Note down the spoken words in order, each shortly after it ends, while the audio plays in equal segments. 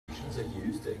are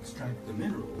used to extract the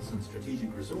minerals and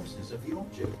strategic resources of the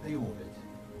object they orbit.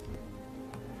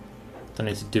 Don't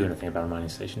need to do anything about a mining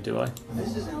station, do I?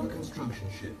 This is our construction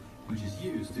ship, which is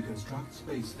used to construct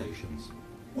space stations.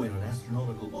 When an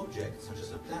astronomical object, such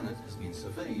as a planet, has been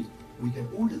surveyed, we can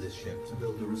order this ship to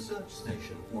build a research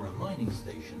station or a mining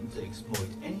station to exploit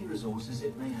any resources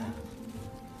it may have.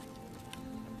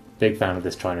 Big fan of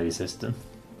this trinary system.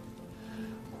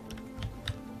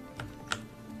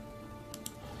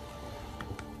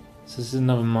 So this is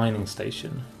another mining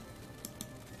station.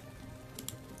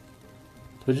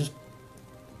 Do I just...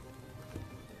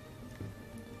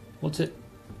 What's it...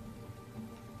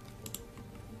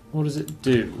 What does it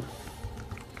do?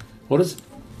 What does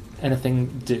anything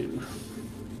do?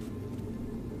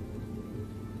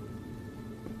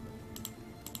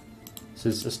 This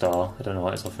is a star. I don't know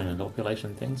why it's offering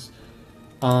population things.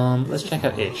 Let's check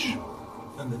out Ish.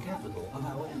 And the capital of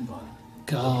our empire.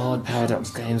 God,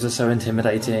 Paradox games are so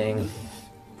intimidating.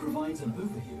 Provides an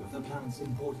overview of the planet's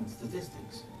important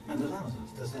statistics and allows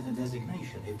us to set a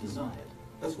designation if desired,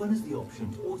 as well as the option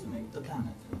to automate the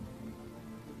planet.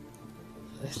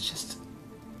 It's just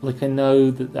like I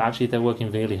know that actually they're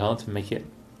working really hard to make it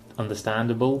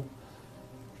understandable.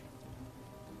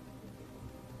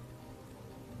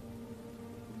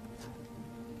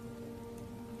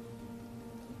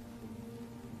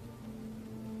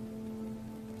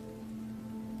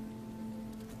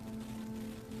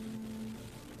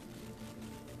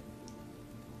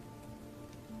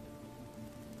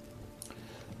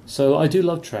 So I do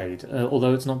love trade,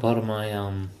 although it's not part of my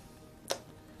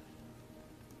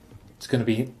it's going to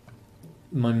be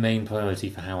my main priority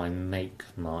for how I make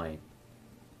my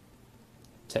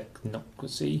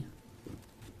technocracy.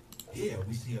 Here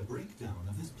we see a breakdown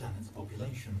of this planet's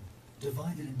population,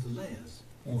 divided into layers,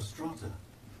 or strata.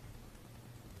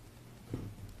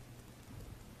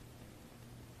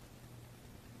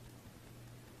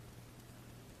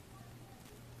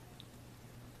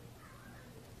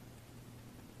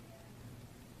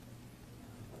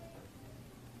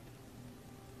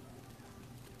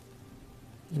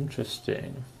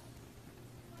 Interesting.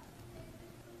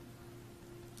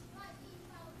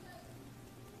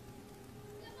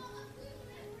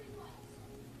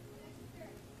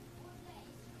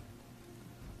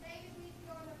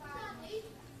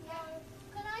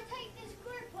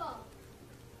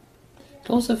 It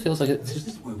also feels like it's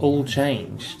just all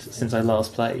changed since I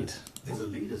last played. There's a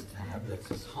leaders tab that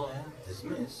says hire,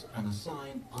 dismiss, and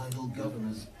assign idle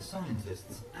governors,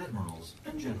 scientists, admirals,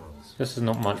 and generals. This is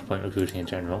not much point recruiting in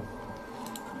general.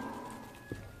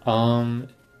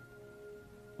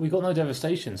 We got no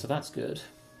devastation, so that's good.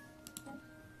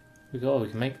 We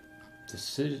can make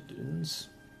decisions.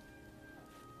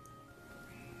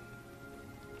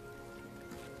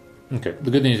 Okay, the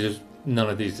good news is none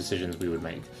of these decisions we would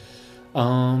make.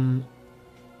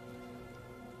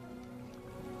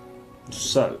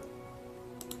 So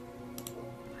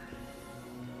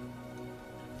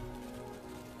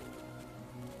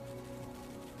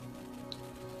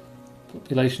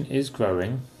population is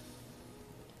growing.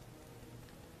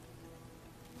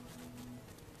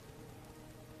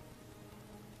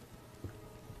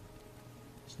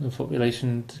 There's no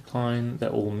population decline, they're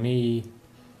all me.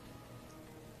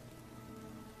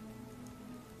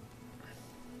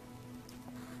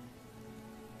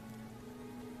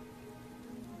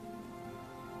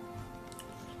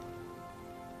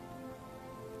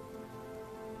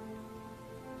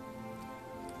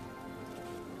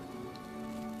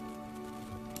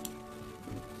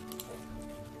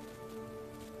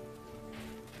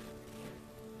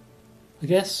 I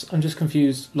guess I'm just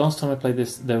confused. Last time I played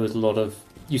this, there was a lot of...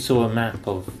 You saw a map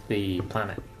of the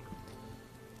planet.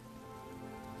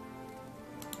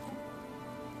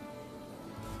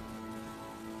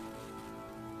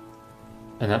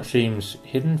 And that seems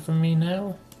hidden from me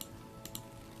now?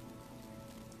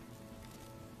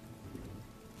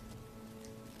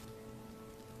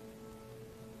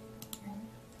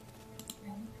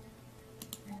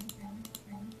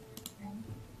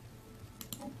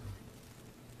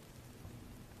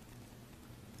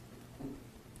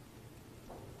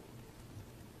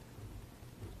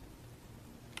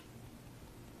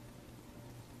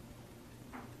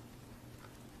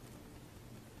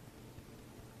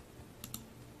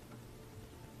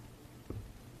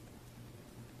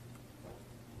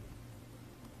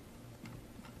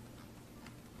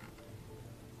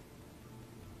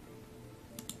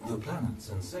 The planets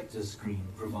and sectors screen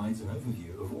provides an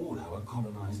overview of all our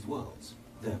colonized worlds,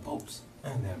 their pops,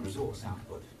 and their resource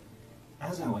output.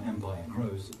 As our empire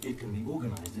grows, it can be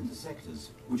organized into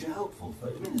sectors, which are helpful for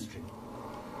administering.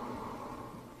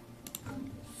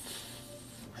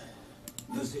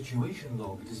 The situation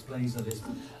log displays a list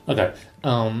of... Okay,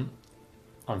 I'm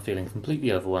feeling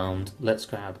completely overwhelmed. Let's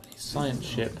grab a science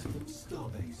ship.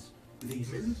 Starbase.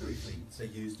 These military fleets are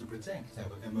used to protect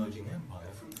our emerging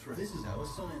empire from threats. This is our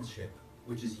science ship,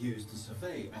 which is used to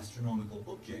survey astronomical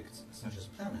objects such as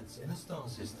planets in a star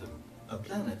system. A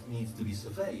planet needs to be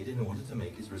surveyed in order to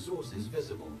make its resources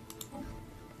visible.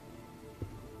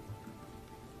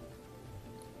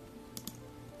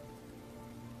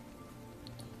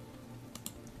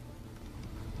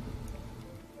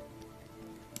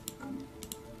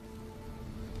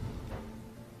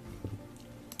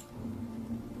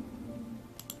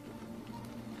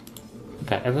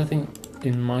 Okay, everything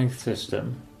in my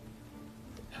system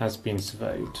has been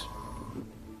surveyed.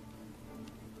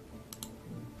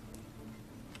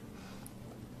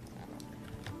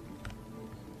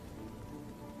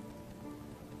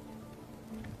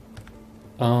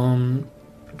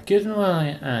 Given where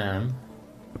I am,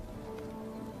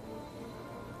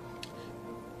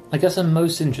 I guess I'm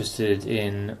most interested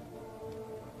in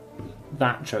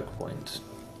that choke point.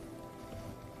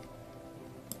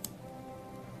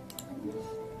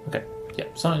 Okay, yeah,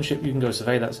 science ship, you can go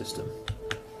survey that system.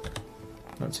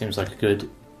 That seems like a good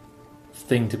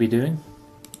thing to be doing.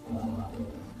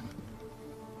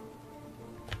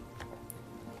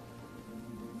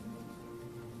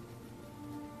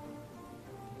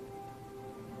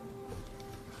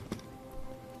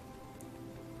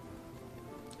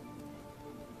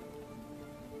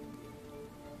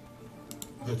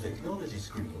 The technology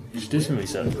screen is Should do some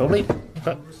research, probably.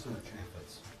 Okay. research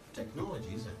efforts.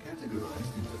 Technologies are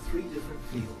categorized into 3 different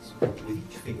fields, with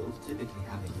each field typically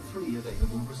having 3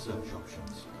 available research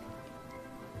options.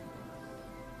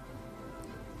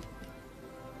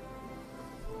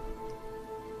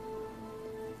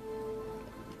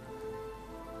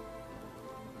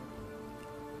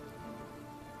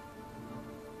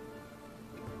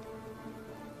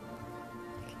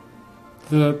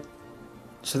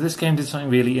 So this game did something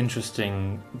really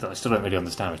interesting that I still don't really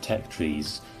understand with tech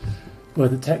trees, where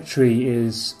the tech tree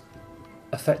is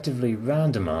effectively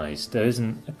randomized. There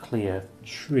isn't a clear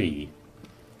tree.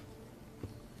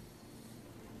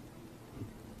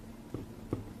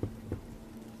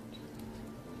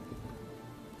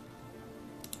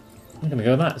 I'm going to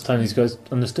go with that. It's time these guys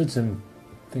understood some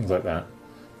things like that.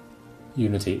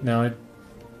 Unity. Now,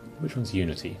 which one's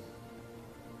Unity?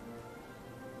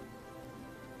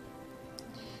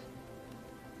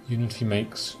 Unity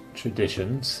makes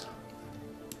traditions.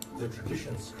 The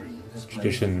tradition screen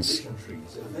Traditions tradition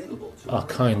trees available to are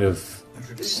kind of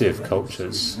civ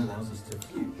cultures. allows us to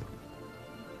view.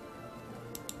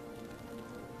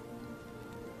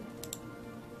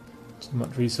 So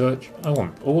much research. I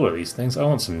want all of these things. I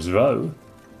want some Zro.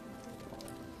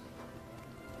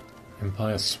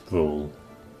 Empire Sprawl.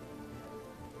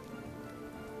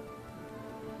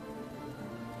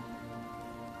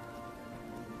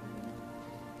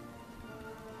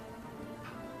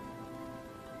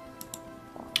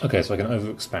 Okay, so I can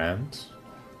overexpand.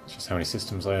 It's just how many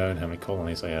systems I own, how many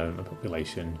colonies I own, my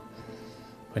population,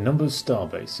 my number of star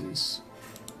bases.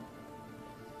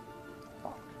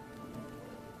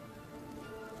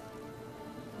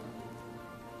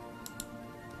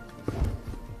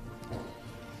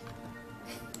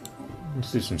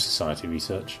 Let's do some society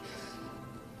research.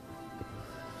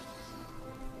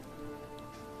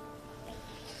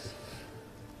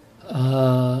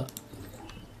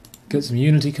 Get some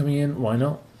unity coming in, why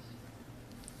not?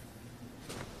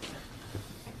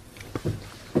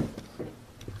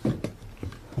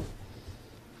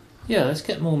 Yeah, let's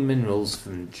get more minerals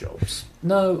from jobs.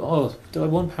 No, oh, do I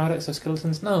want powered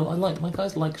exoskeletons? No, my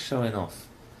guys like showing off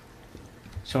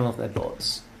their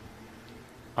bots.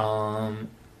 Let's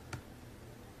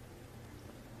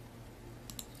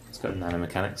go to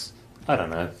nanomechanics. I don't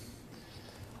know.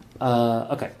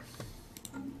 Okay.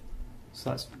 So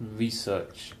that's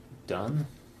research done.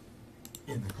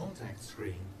 In the contact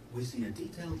screen, we see a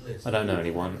detailed list. I don't know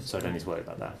anyone, so I don't need to worry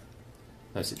about that.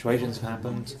 No situations have On the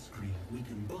happened. market screen, we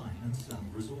can buy and sell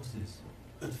resources.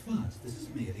 At first, this is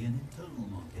merely an internal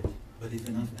market, but if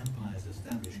enough empires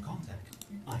establish contact,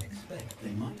 I expect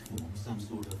they might form some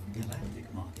sort of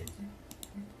galactic market.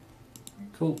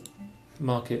 Cool.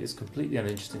 Market is completely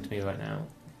uninteresting to me right now.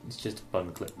 It's just a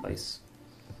button click place.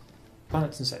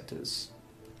 Planets and sectors.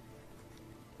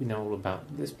 We know all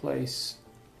about this place.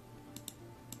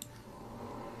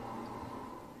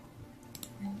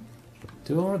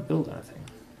 Do I want to build anything?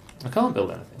 I can't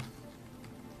build anything.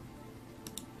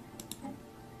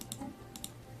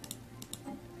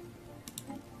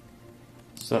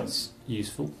 So that's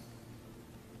useful.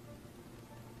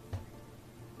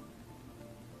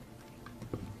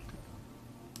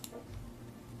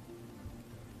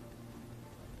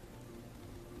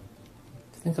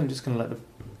 think I'm just going to let the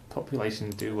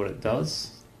population do what it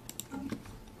does.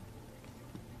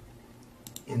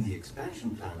 In the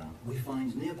expansion planner, we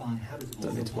find nearby habitable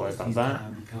Don't need to worry about policies that.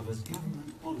 tab covers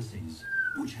government policies,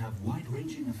 which have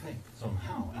wide-ranging effects on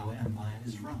how our empire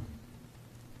is run.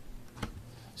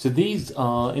 So these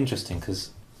are interesting because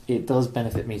it does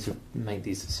benefit me to make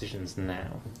these decisions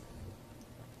now.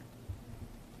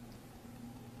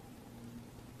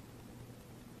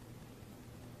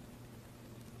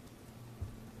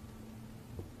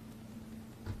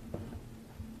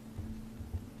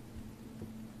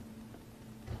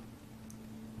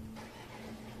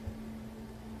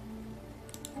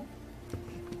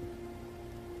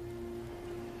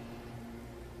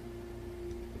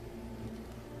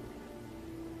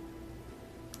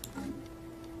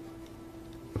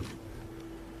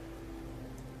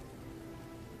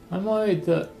 I'm worried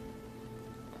that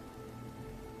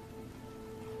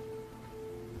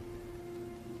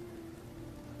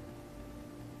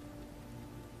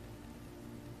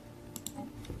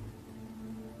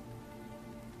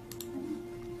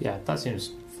yeah, that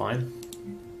seems fine.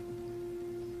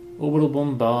 Orbital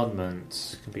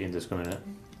bombardment can be indiscriminate.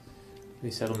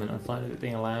 Resettlement, I'm fine with it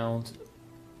being allowed.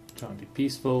 Try and be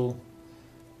peaceful.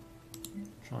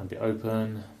 Try and be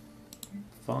open.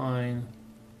 Fine.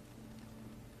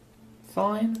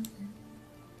 Fine.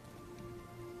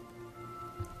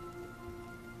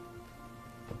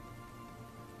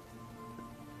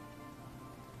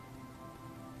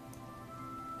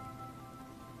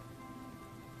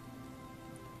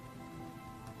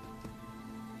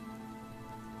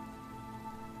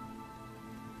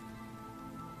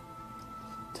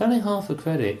 Turning half a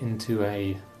credit into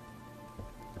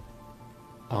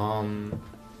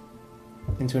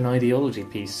an ideology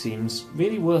piece seems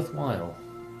really worthwhile.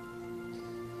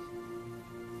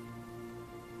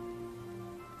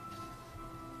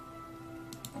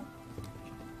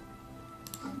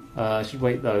 I should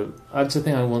wait though. That's the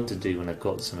thing I want to do when I've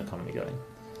got some economy going.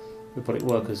 Robotic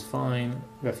workers, fine.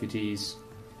 Refugees.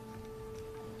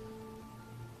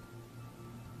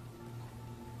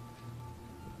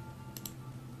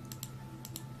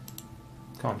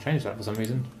 Can't change that for some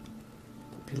reason.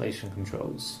 Population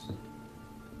controls.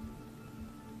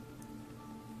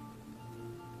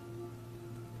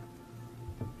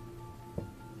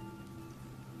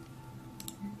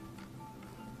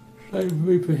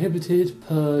 Slavery prohibited,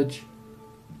 purge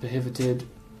prohibited.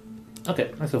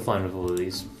 Okay, I feel fine with all of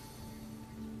these.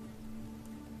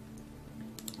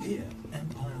 Here,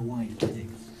 empire-wide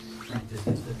edicts.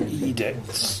 Practices that can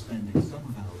Edicts. spending some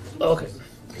of our Okay. resources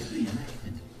could be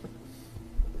enacted.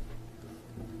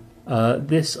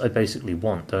 This I basically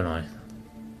want, don't I?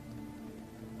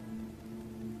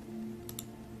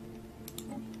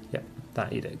 Yeah,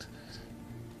 that edict.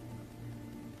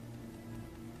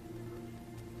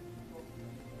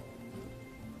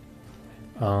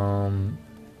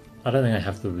 I don't think I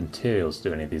have the materials to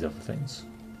do any of these other things.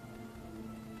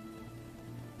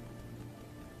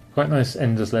 Quite nice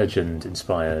Endless Legend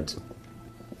inspired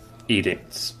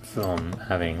edicts from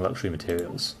having luxury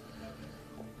materials.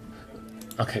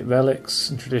 Okay, relics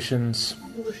and traditions.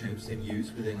 All the ships in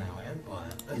use within our empire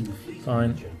are in the fleet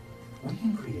Fine. region. We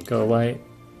can create Go away.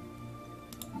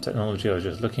 Technology I was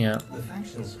just looking at. The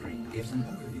faction screen gives an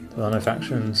overview. There are no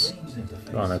factions.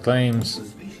 There are no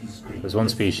claims. There's one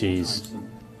species.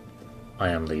 I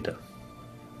am leader.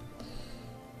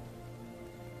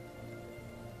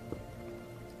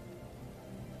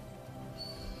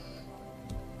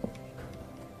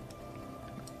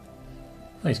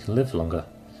 Oh, he's going to live longer.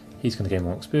 He's going to gain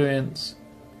more experience.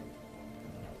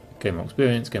 Gain more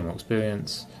experience, gain more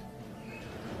experience.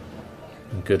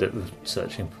 I'm good at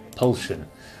researching propulsion.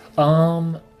 Okay,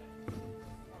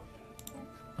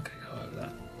 go over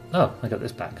that. Oh, I got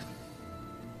this back.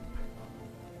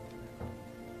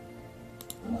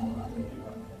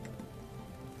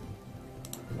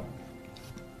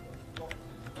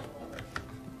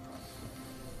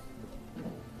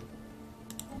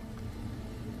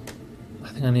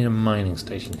 I think I need a mining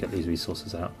station to get these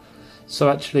resources out. So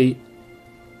actually,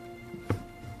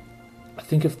 I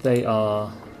think if they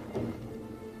are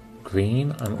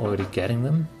green, I'm already getting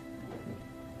them.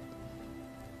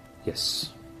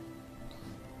 Yes.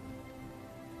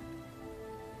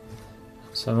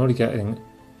 So I'm already getting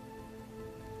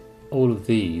all of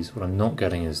these. What I'm not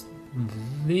getting is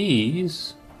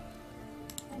these.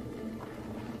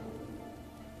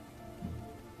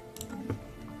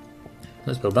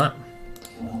 Let's build that.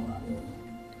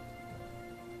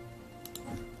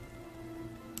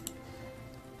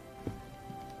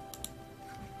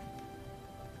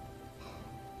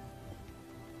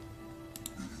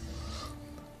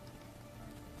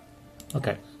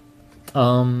 Okay.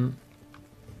 Um.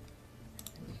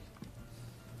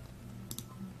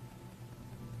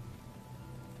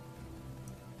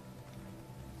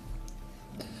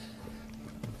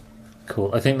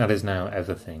 Cool. I think that is now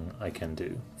everything I can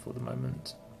do for the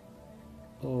moment.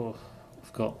 Oh,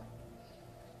 I've got.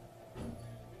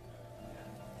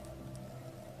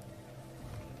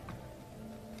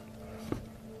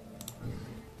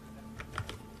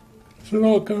 There's a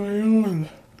lot going on.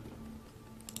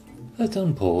 Let's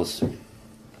unpause and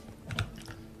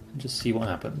just see what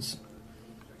happens.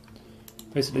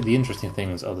 Basically, the interesting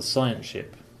things are the science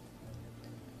ship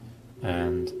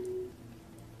and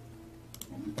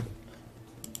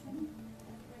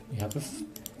we have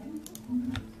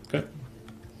okay.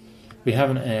 We have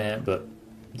an air, but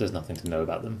there's nothing to know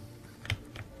about them.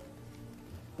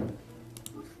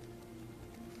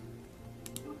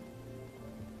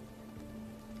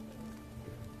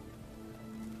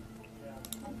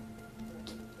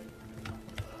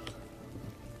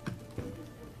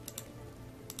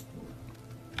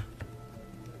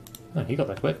 Oh, he got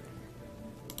that quick.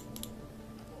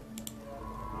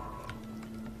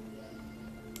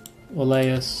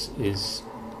 Oleus is...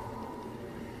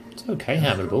 it's okay,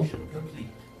 habitable.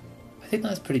 I think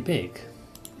that's pretty big.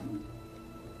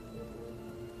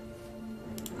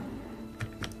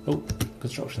 Oh,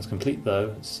 construction's complete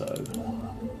though, so...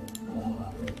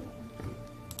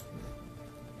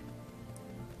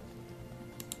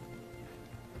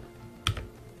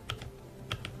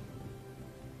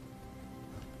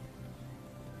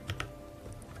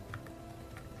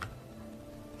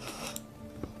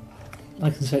 I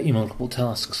can set you multiple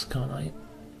tasks, can't I?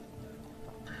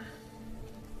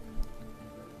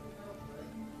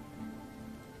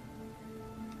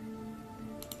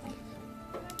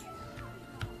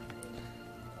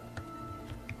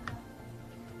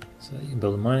 So you can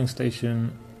build a mining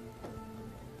station.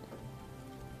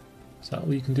 Is that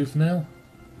all you can do for now?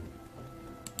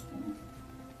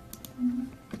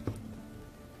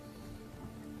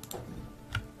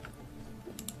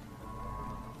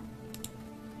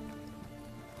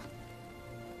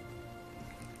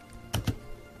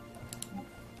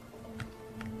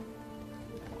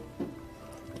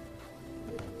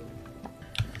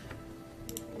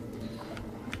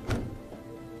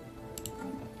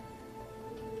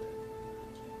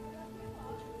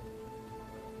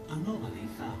 Anomaly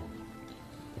found.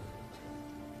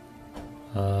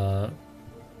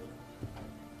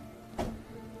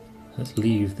 Let's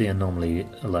leave the anomaly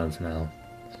alone for now.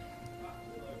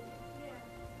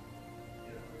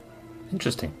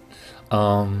 Interesting.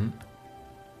 One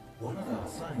of our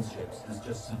science ships has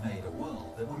just surveyed a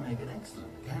world that would make an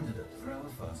excellent candidate for our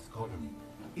first colony.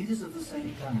 It is of the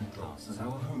same planet class as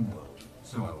our home world,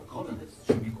 so our colonists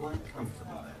should be quite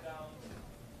comfortable there.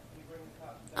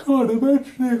 Can't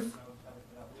imagine if...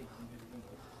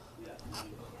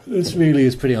 this really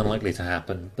is pretty unlikely to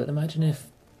happen, but imagine if,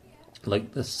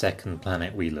 like, the second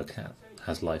planet we look at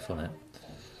has life on it.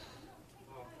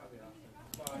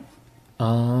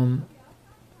 Oh,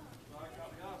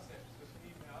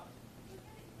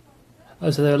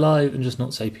 so they're alive and just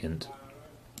not sapient.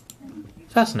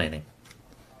 Fascinating.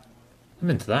 I'm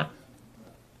into that.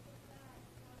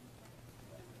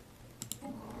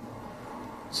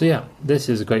 So yeah, this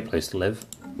is a great place to live.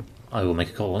 I will make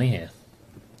a colony here.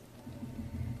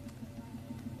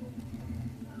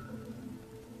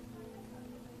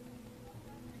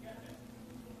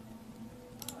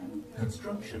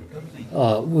 Construction complete.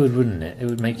 Oh, it would, wouldn't it? It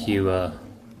would make you,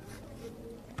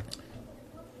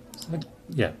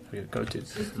 yeah, go to.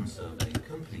 System survey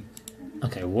complete.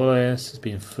 Okay, Wallace has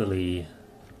been fully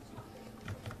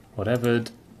whatevered.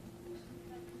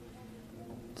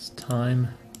 It's time.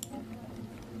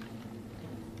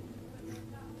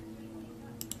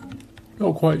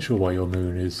 Not quite sure why your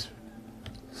moon is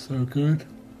so good.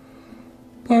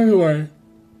 By the way,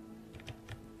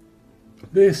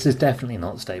 this is definitely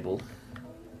not stable.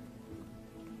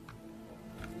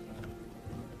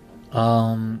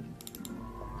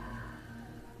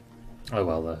 Oh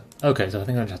well, though. Okay, so I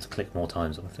think I just have to click more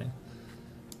times on the thing.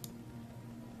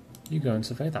 You go and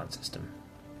survey that system.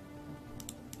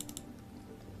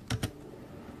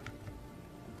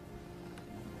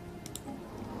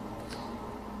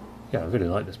 Yeah, I really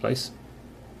like this place.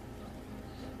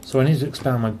 So I need to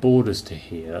expand my borders to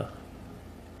here.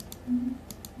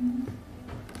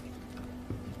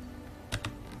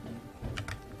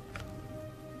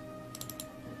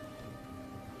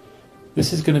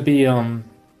 This is going to be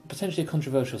potentially a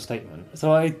controversial statement.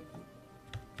 So I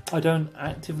don't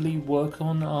actively work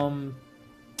on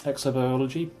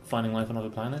exobiology, finding life on other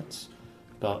planets,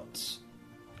 but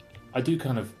I do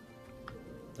kind of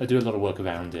I do a lot of work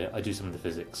around it. I do some of the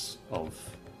physics of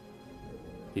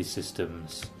these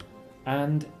systems,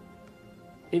 and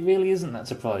it really isn't that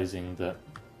surprising that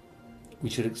we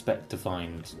should expect to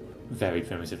find very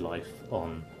primitive life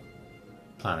on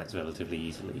planets relatively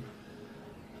easily.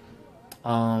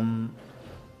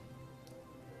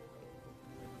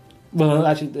 Well,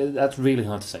 actually, that's really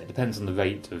hard to say. It depends on the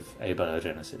rate of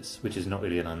abiogenesis, which is not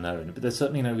really an unknown, but there's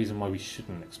certainly no reason why we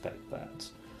shouldn't expect that.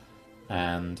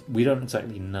 And we don't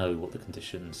exactly know what the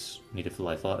conditions needed for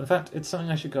life are. In fact, it's something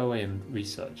I should go away and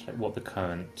research, like what the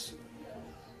current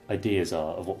ideas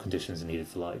are of what conditions are needed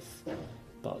for life.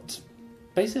 But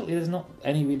basically, there's not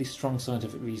any really strong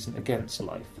scientific reason against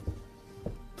life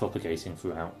propagating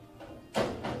throughout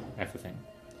everything.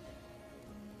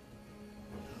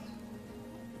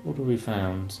 What have we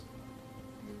found?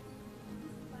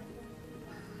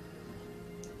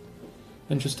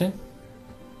 Interesting.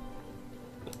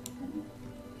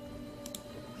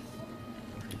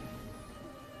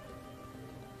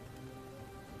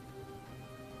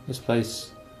 This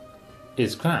place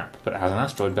is crap, but it has an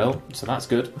asteroid belt, so that's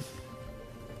good.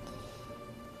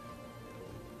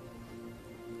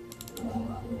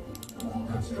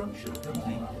 Construction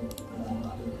complete.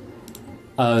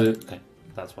 Okay,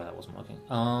 that's why that wasn't working.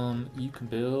 You can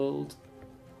build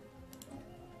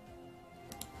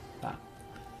that.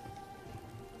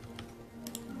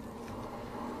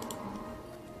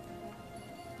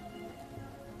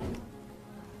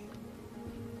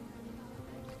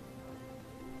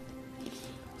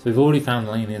 So we've already found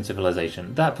an alien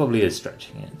civilization. That probably is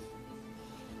stretching it.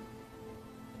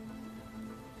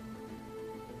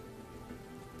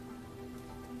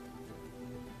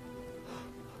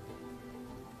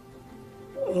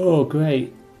 Oh,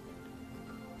 great.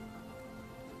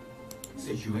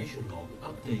 Situation log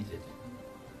updated.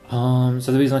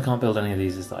 So the reason I can't build any of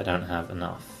these is that I don't have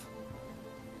enough.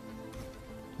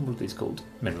 What are these called?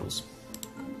 Minerals.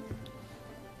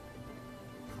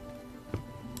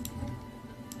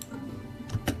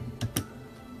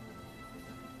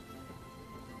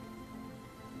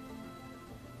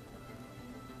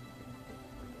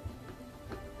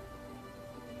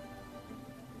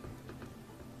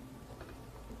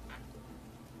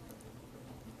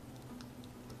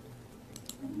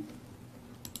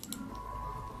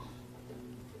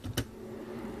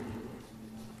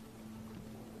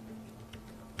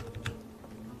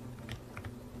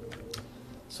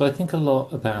 So I think a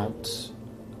lot about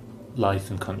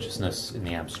life and consciousness in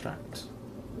the abstract.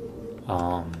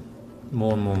 More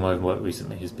and more my work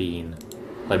recently has been,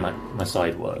 like my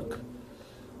side work,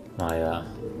 my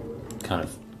kind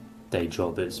of day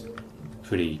job is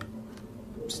pretty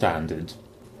standard.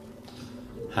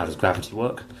 How does gravity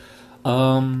work?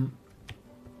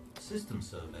 System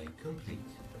survey complete.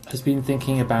 Has been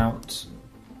thinking about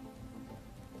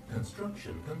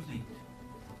Construction complete.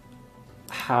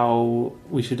 how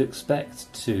we should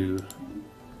expect to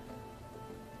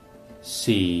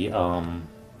see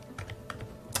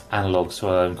analogues to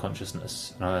our own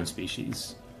consciousness and our own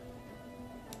species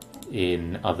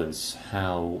in others.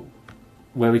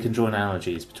 Where we can draw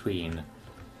analogies between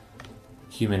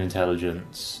human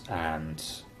intelligence and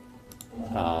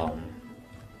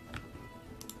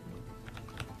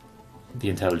the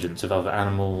intelligence of other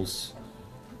animals.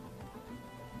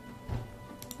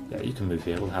 Yeah, you can move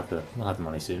here. We'll have the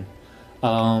money soon.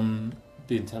 The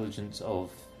intelligence of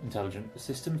intelligent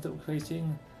systems that we're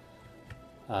creating,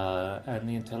 and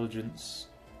the intelligence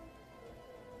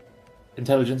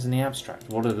in the abstract.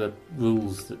 What are the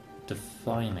rules that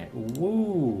define it?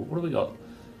 Whoa! What have we got?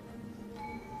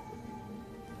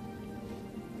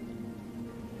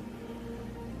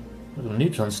 A little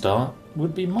neutron star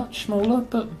would be much smaller,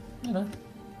 but you know,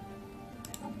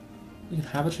 we can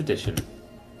have a tradition.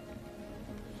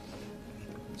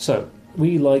 So,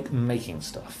 we like making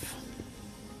stuff.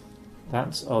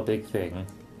 That's our big thing.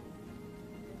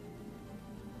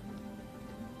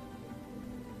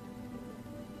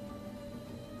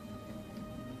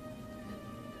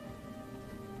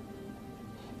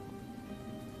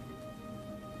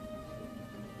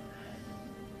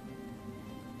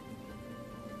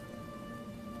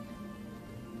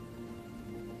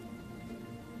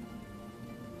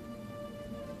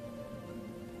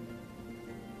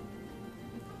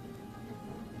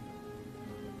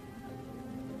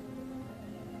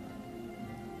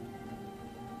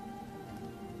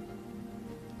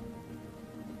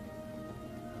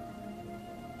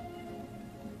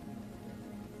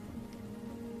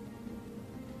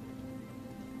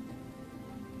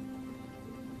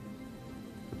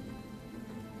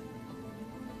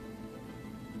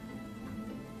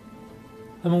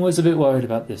 I'm always a bit worried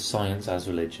about this science as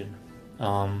religion.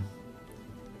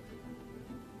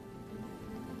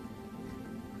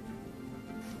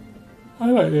 I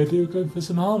like the idea of going for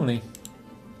some harmony.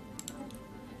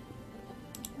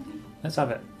 Let's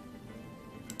have it.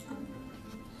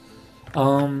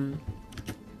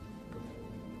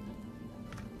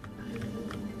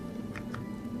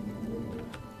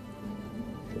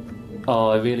 Oh,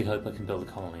 I really hope I can build a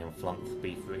colony on Flump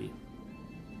B3.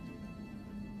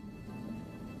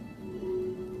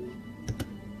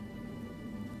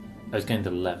 Oh, it's going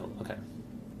to level. Okay.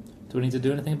 Do we need to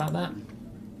do anything about that?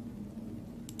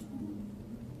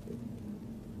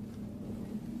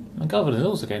 My governor is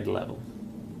also going to level.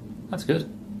 That's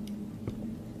good.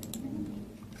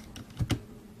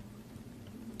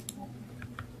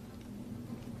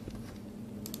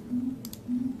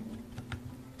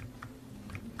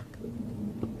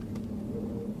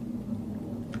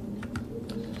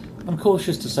 I'm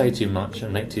cautious to say too much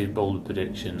and make too bold a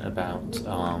prediction about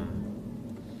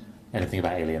anything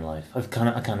about alien life. I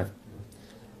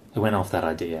went off that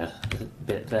idea a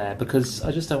bit there because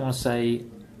I just don't want to say.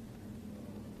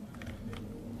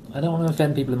 I don't want to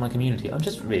offend people in my community. I'm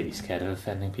just really scared of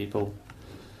offending people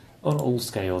on all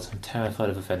scales. I'm terrified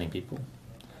of offending people.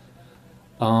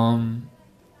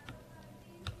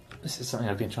 This is something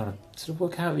I've been trying to sort of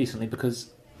work out recently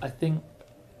because I think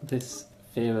this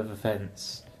fear of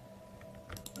offence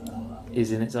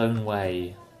is in its own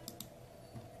way.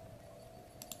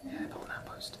 Yeah, pull that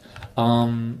post.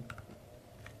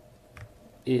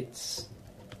 It's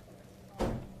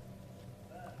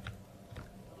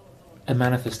a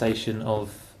manifestation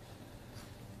of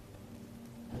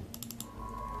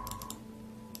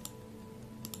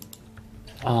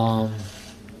well,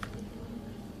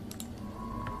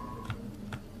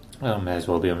 I may as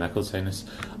well be on record saying this.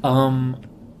 I'm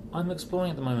exploring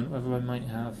at the moment whether I might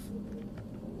have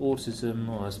autism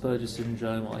or Asperger's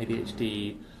syndrome or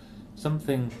ADHD,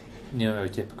 something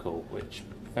neurotypical, which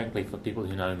frankly for people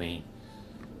who know me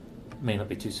may not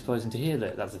be too surprising to hear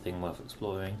that that's a thing worth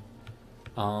exploring.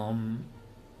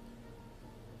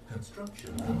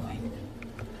 Construction complete.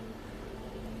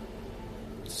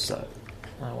 So,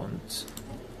 I want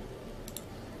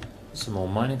some more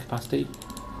mining capacity,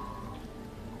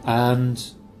 and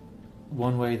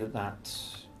one way that that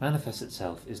manifests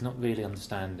itself is not really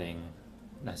understanding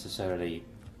necessarily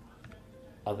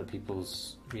other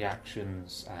people's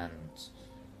reactions and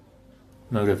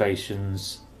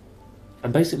motivations,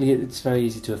 and basically it's very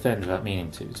easy to offend without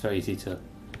meaning to. It's very easy to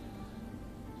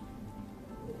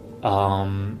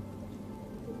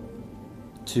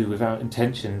without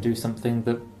intention do something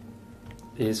that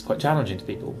is quite challenging to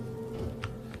people.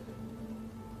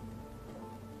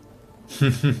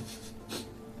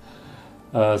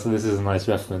 So this is a nice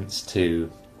reference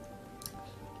to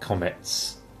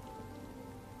comets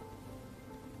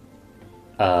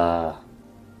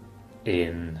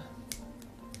in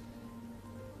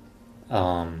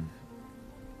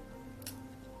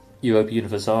Europa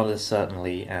Universalis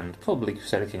certainly, and probably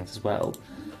Crusader Kings as well,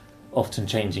 often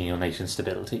changing your nation's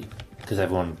stability because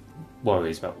everyone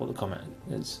worries about what the comet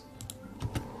is.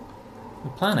 The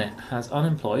planet has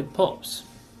unemployed pops.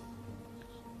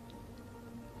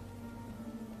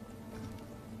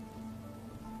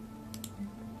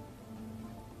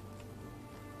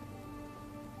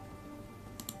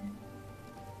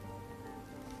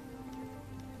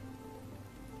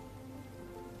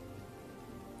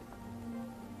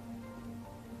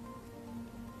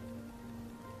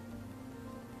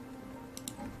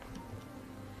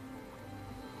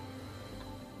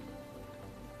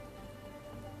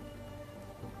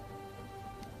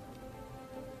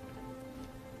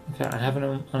 Okay, I have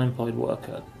an unemployed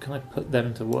worker. Can I put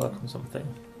them to work on something?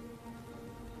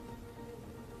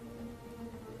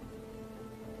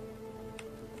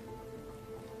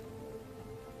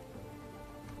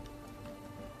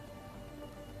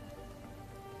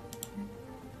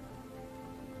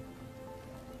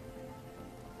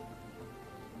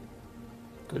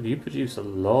 Good, you produce a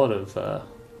lot of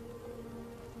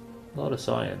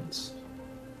science.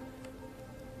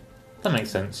 That makes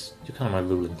sense. You're kind of my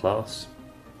ruling class.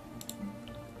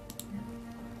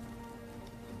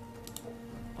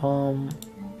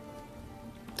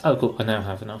 Oh cool, I now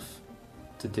have enough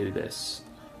to do this.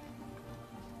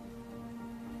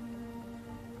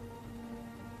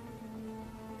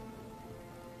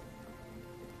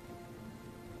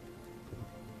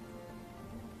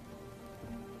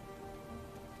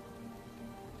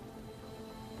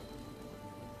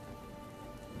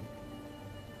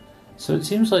 So it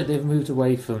seems like they've moved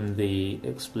away from the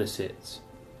explicit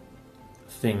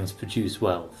things produce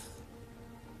wealth,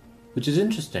 which is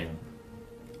interesting.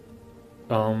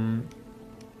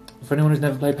 For anyone who's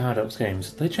never played Paradox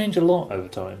games, they change a lot over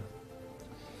time.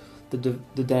 The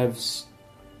devs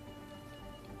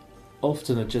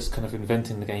often are just kind of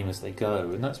inventing the game as they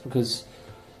go, and that's because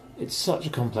it's such a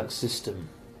complex system.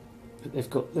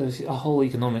 There's a whole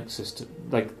economic system,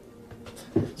 like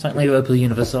something like Europa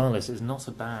Universalis is not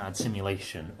a bad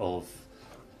simulation of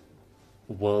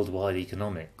worldwide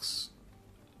economics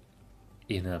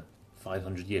in a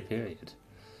 500-year period.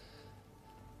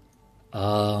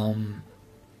 And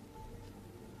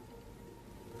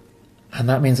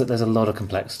that means that there's a lot of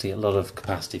complexity, a lot of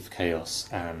capacity for chaos,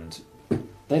 and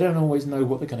they don't always know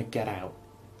what they're going to get out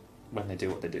when they do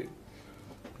what they do.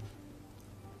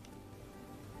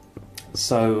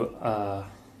 So,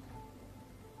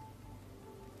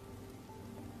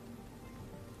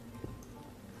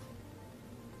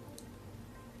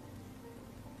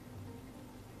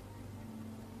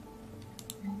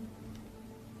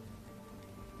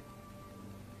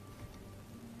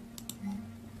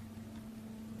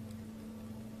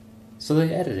 so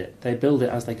they edit it, they build it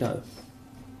as they go.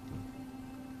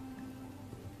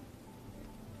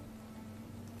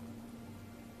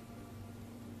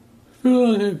 I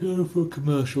feel like I go for a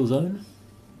commercial zone.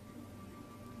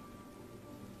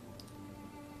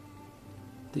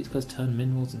 These guys turn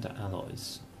minerals into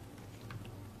alloys.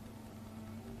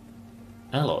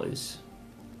 Alloys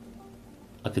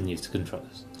I can use to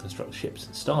construct ships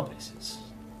and star bases.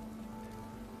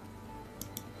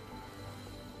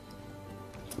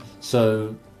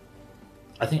 So,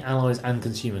 I think alloys and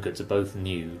consumer goods are both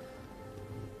new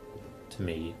to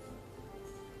me.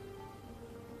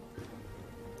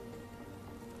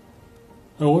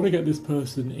 I want to get this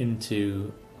person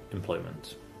into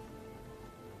employment.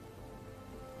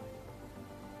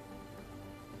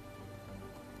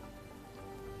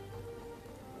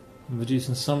 I'm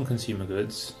reducing some consumer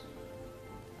goods.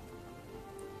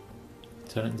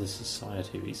 Turn it into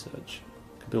society research.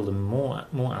 Could build more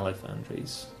alloy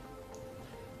foundries.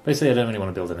 Basically, I don't really want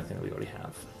to build anything that we already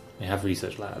have. We have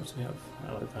research labs, we have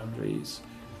alloy foundries.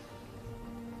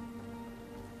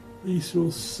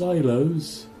 Resource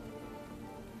silos.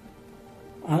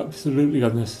 Absolutely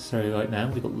unnecessary right now.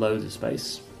 We've got loads of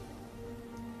space.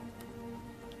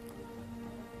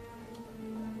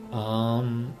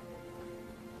 Am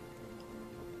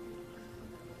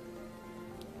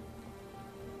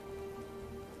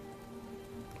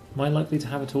I likely to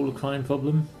have at all a crime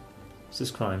problem? What's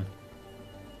this crime?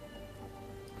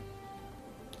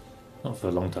 Not for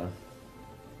a long time.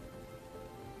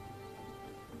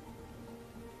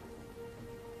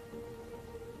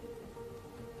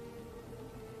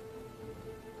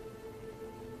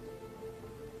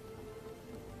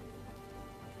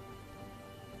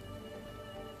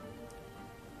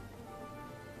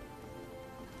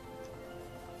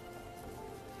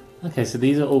 Okay, so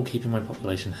these are all keeping my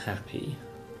population happy.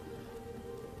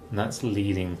 And that's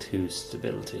leading to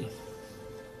stability.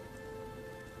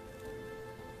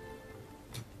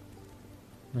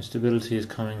 My stability is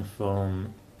coming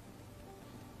from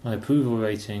my approval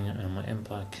rating and my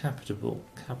empire capital,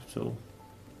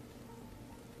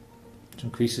 which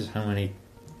increases how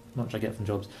much I get from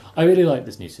jobs. I really like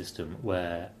this new system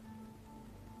where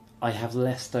I have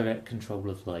less direct control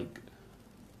of, like,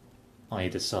 I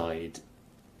decide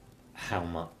how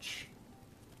much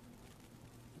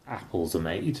apples are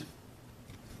made.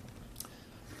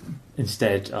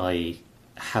 Instead, I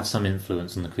have some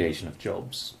influence on the creation of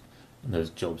jobs, and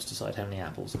those jobs decide how many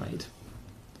apples are made.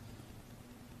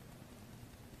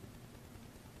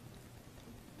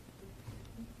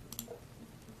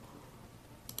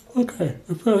 Okay,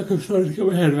 I feel like I'm starting to get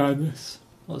my head around this.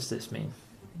 What does this mean?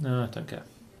 No, I don't care.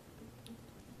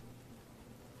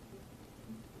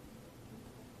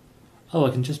 Oh,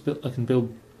 I can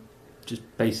build just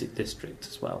basic districts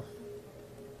as well.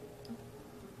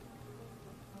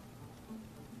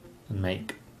 And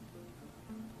make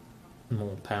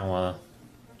more power,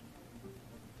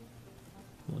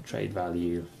 more trade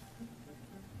value.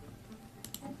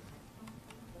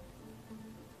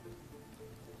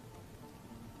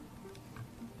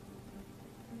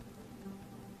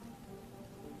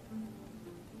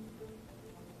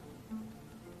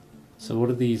 So what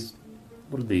are these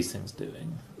things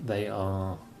doing? They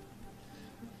are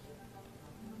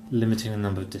limiting the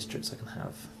number of districts I can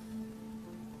have.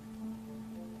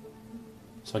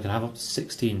 So I can have up to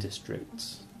 16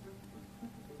 districts.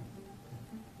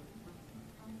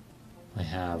 I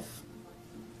have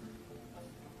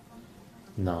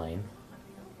 9.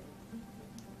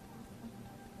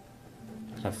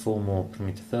 I can have 4 more bring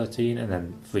me to 13, and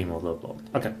then 3 more low blocked.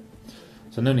 Okay,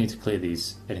 so no need to clear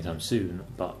these anytime soon,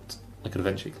 but I could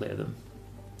eventually clear them.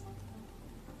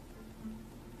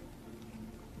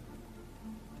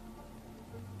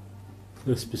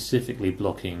 They're specifically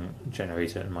blocking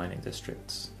generator and mining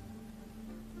districts.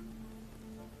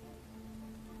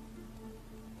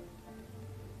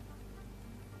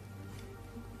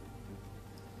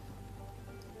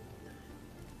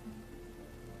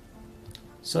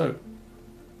 So,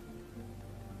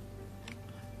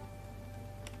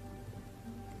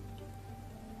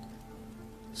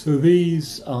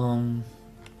 these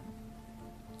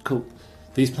cool.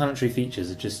 These planetary features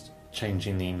are just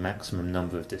changing the maximum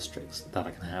number of districts that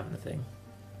I can have in a thing.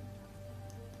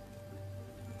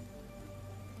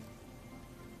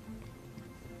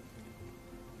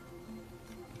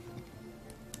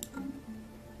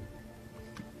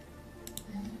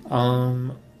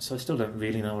 So I still don't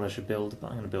really know what I should build, but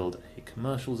I'm going to build a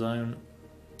commercial zone.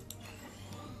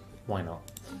 Why not?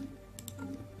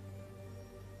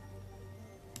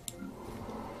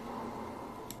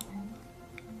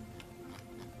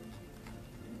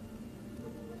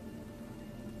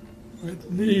 I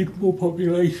need more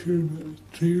population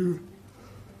to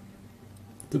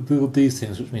build these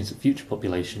things, which means that future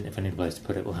population, if any place to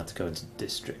put it, will have to go into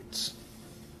districts.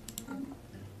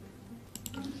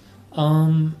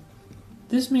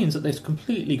 This means that they've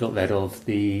completely got rid of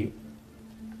the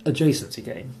adjacency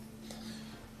game.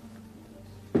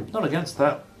 Not against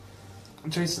that.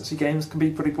 Adjacency games can be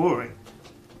pretty boring,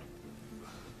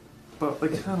 but they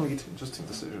can lead to interesting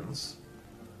decisions.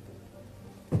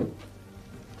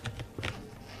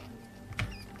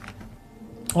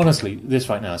 Honestly, this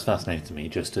right now is fascinating to me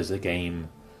just as a game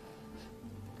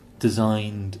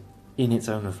designed in its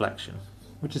own reflection,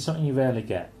 which is something you rarely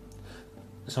get.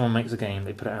 Someone makes a game,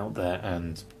 they put it out there,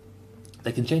 and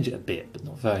they can change it a bit, but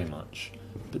not very much.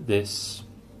 But this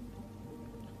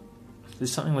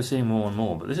is something we're seeing more and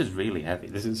more, but this is really heavy.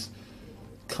 This is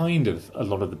kind of a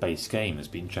lot of the base game has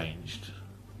been changed.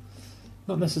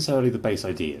 Not necessarily the base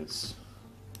ideas.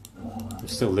 We're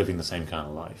still living the same kind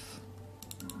of life.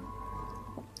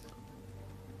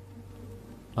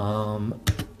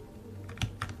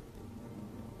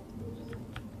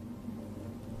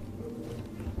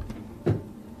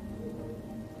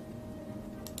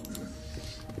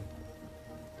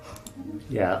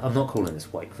 Yeah, I'm not calling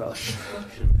this White Crush.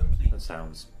 That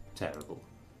sounds terrible.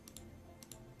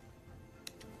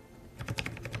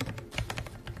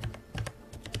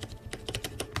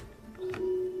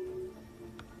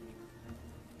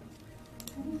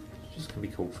 It's just going to be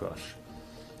called Crush.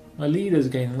 My leaders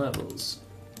gain levels,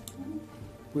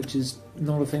 which is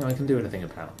not a thing I can do anything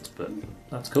about, but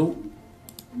that's cool.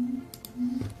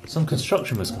 Some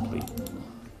construction was complete.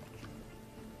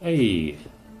 Hey.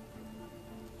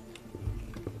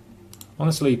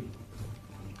 Honestly,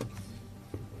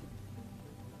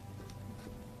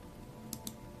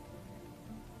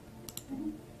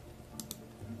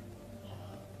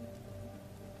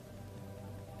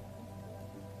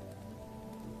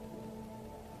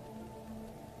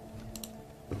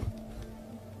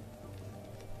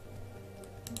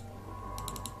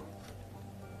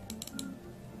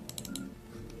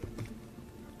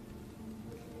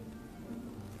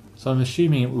 so I'm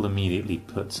assuming it will immediately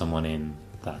put someone in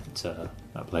that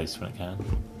place when it can.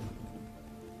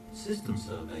 System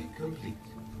survey complete.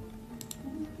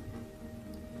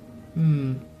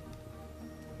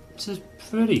 This is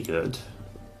pretty good.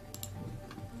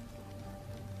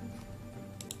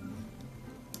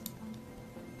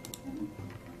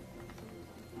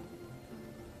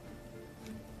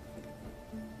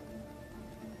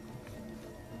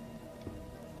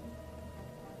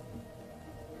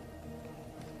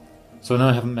 So I know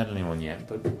I haven't met anyone yet,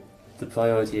 but the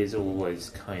priority is always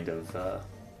kind of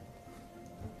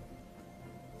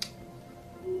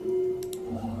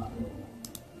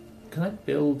can I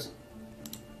build...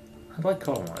 How do I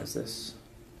colonize this?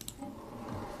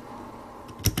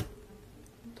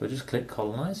 Do I just click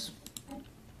colonize?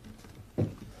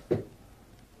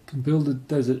 Can build a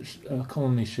desert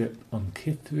colony ship on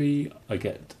Kithri. I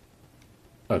get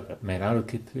made out of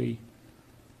Kithri.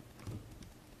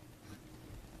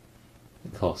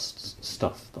 It costs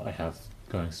stuff that I have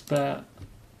going spare.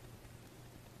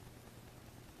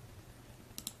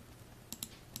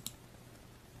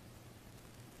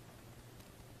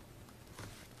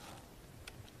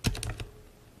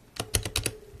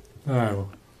 Oh,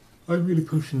 I'm really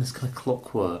pushing this kind of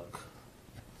clockwork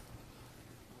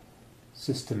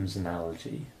systems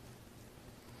analogy.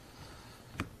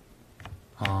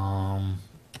 I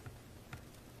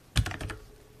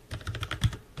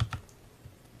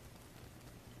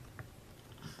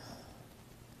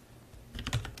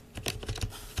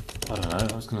don't know,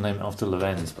 I was going to name it after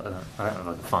Lorenz, but I don't have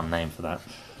like a fun name for that.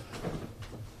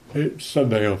 It's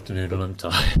Sunday afternoon and I'm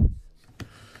tired.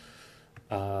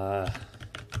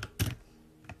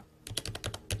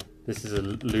 This is a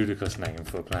ludicrous name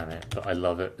for a planet, but I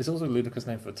love it. It's also a ludicrous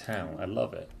name for a town. I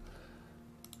love it.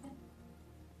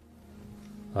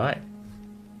 Alright.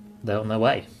 They're on their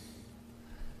way.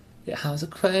 It has a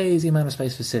crazy amount of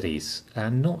space for cities,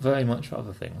 and not very much for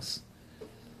other things.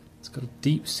 It's got a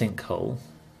deep sinkhole,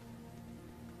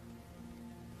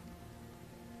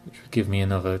 which would give me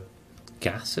another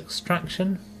gas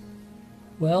extraction.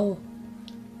 Well,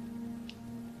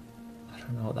 I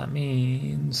don't know what that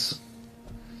means.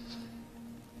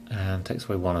 And takes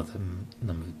away one of the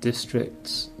number of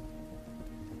districts.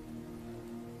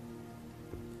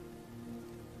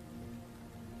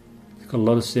 It's got a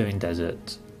lot of Syrian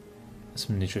desert,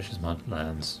 some nutritious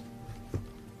mudlands.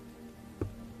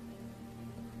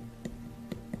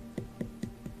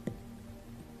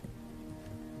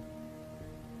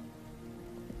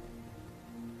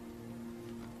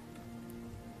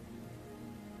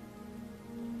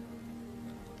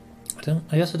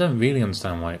 I guess I don't really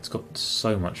understand why it's got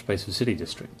so much space for city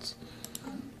districts.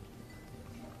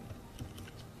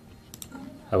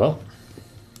 Oh well.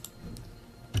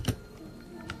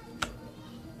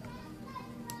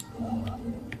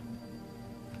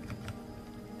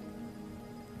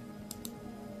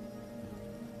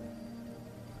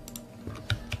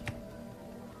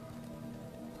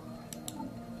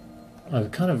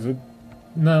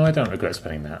 No, I don't regret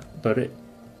spending that, but it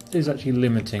is actually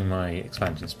limiting my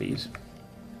expansion speed.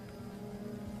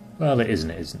 Well, it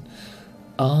isn't.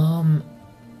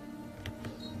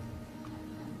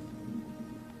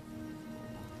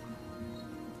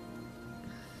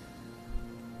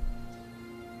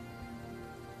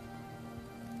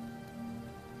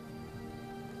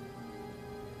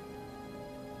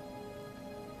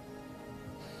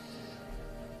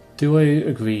 Do I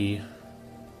agree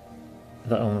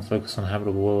that I want to focus on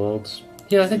habitable worlds?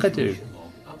 Yeah, I think I do.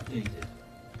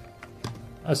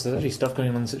 Oh, so there's actually stuff going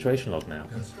on in the situation log now.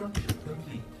 Construction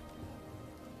complete.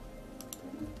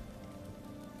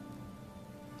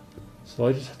 So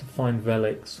I just have to find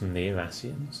relics from the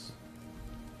Irasians.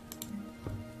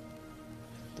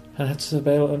 And I have to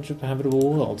survey a bunch of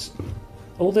habitable worlds.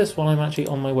 All this while I'm actually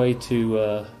on my way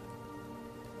to...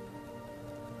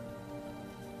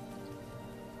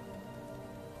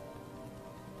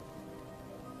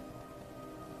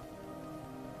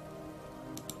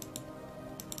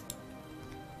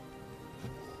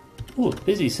 Ooh,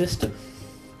 busy system.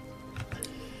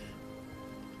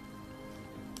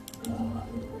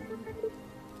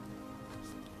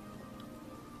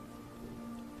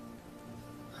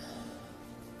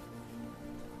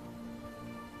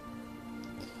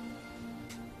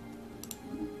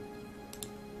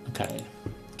 Okay,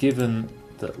 given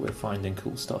that we're finding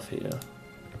cool stuff here,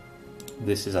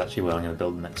 this is actually where I'm going to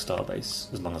build the next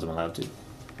starbase, as long as I'm allowed to.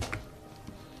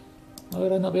 Why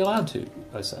would I not be allowed to,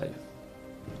 I say?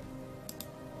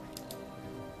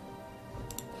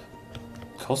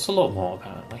 Costs a lot more,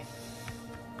 apparently.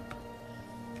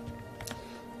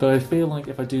 But I feel like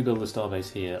if I do build a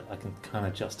starbase here, I can kind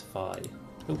of justify...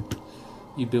 Oh,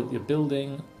 you built your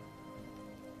building,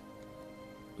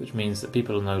 which means that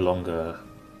people are no longer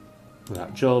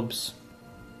without jobs.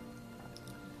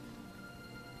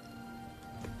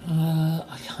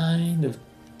 I kind of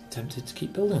tempted to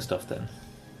keep building stuff then.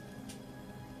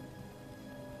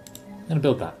 I'm going to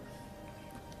build that.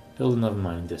 Build another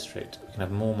mining district. We can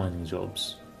have more mining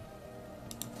jobs.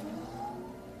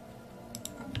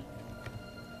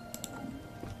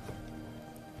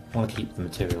 I want to keep the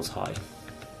materials high.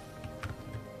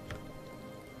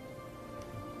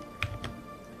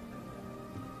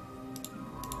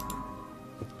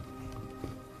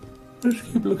 Let's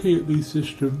keep looking at these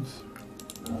systems.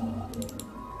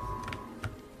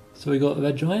 So we got the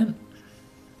red giant.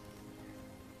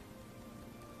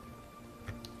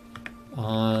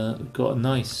 We've got a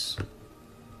nice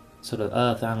sort of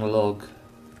Earth analog,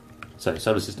 sorry,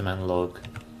 solar system analog,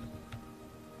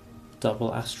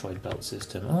 double asteroid belt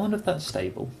system. I wonder if that's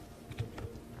stable.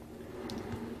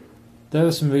 There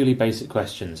are some really basic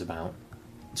questions about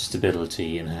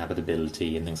stability and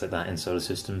habitability and things like that in solar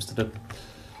systems that are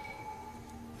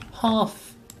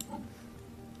half...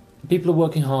 People are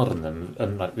working hard on them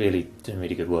and like really doing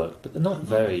really good work, but they're not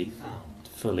very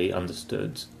fully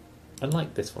understood. I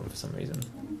like this one for some reason.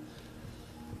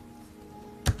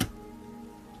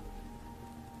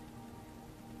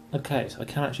 Okay, so I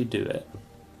can actually do it.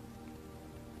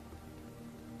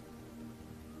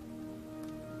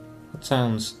 That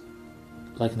sounds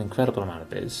like an incredible amount of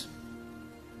biz.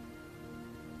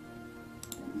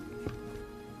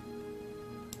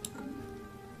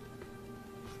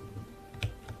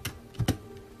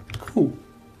 Cool.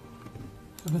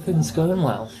 Everything's going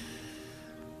well.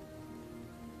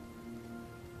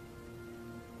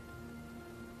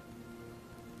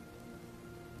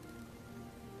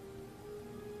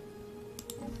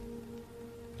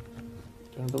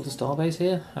 Do I build a starbase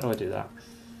here? How do I do that?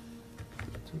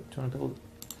 Do you want to build?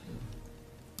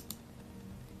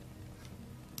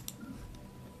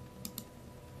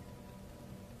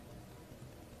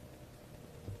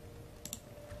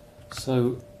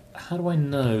 So, how do I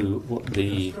know what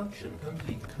the Construction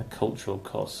complete. kind of cultural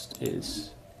cost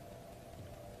is?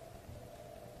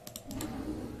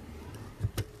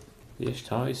 The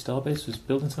Ishtari starbase was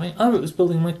building something? Oh, it was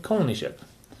building my colony ship.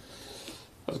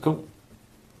 That was cool.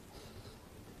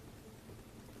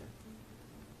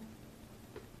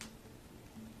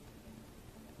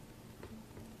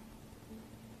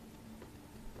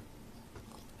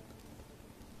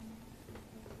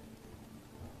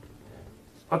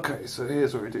 Okay, so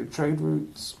here's where we do trade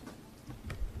routes.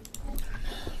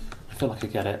 I feel like I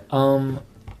get it.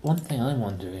 One thing I'm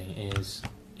wondering is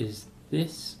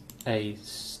this a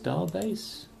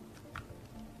starbase?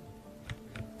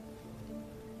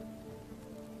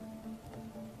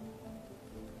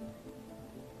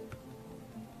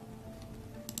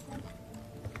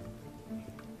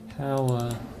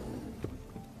 How,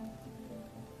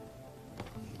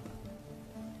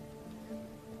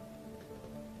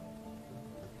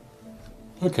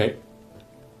 Okay.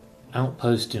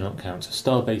 Outposts do not count. So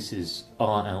starbases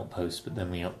are outposts, but then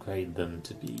we upgrade them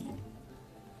to be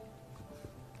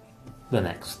the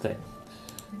next thing.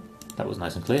 That was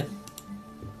nice and clear.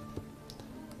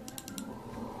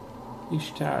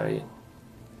 Ishtari.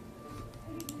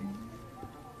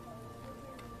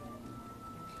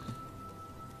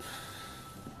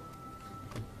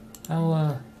 How,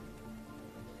 I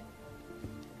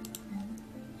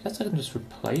guess I can just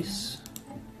replace.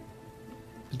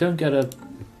 You don't get a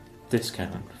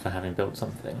discount for having built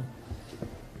something.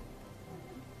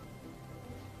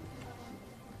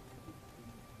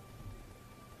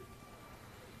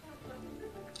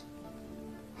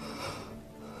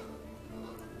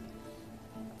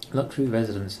 Luxury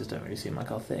residences don't really seem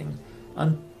like our thing.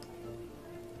 I'm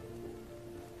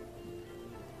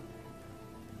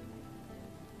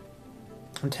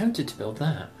tempted to build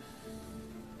that.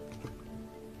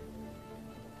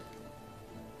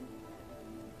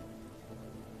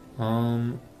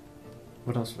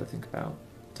 What else would I think about?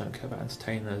 Don't care about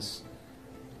entertainers.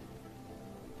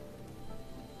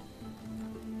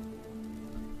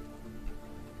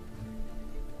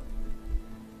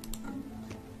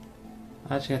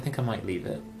 Actually, I think I might leave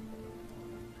it.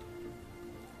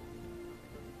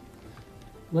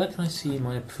 Where can I see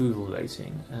my approval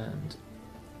rating and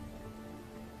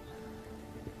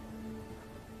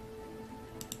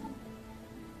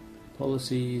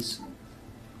policies,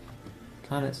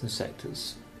 planets and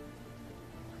sectors?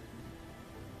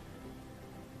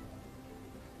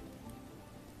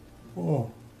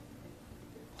 Oh,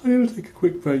 I'm going to take a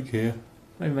quick break here.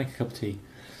 Maybe make a cup of tea.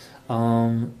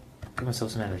 Give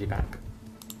myself some energy back.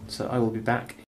 So I will be back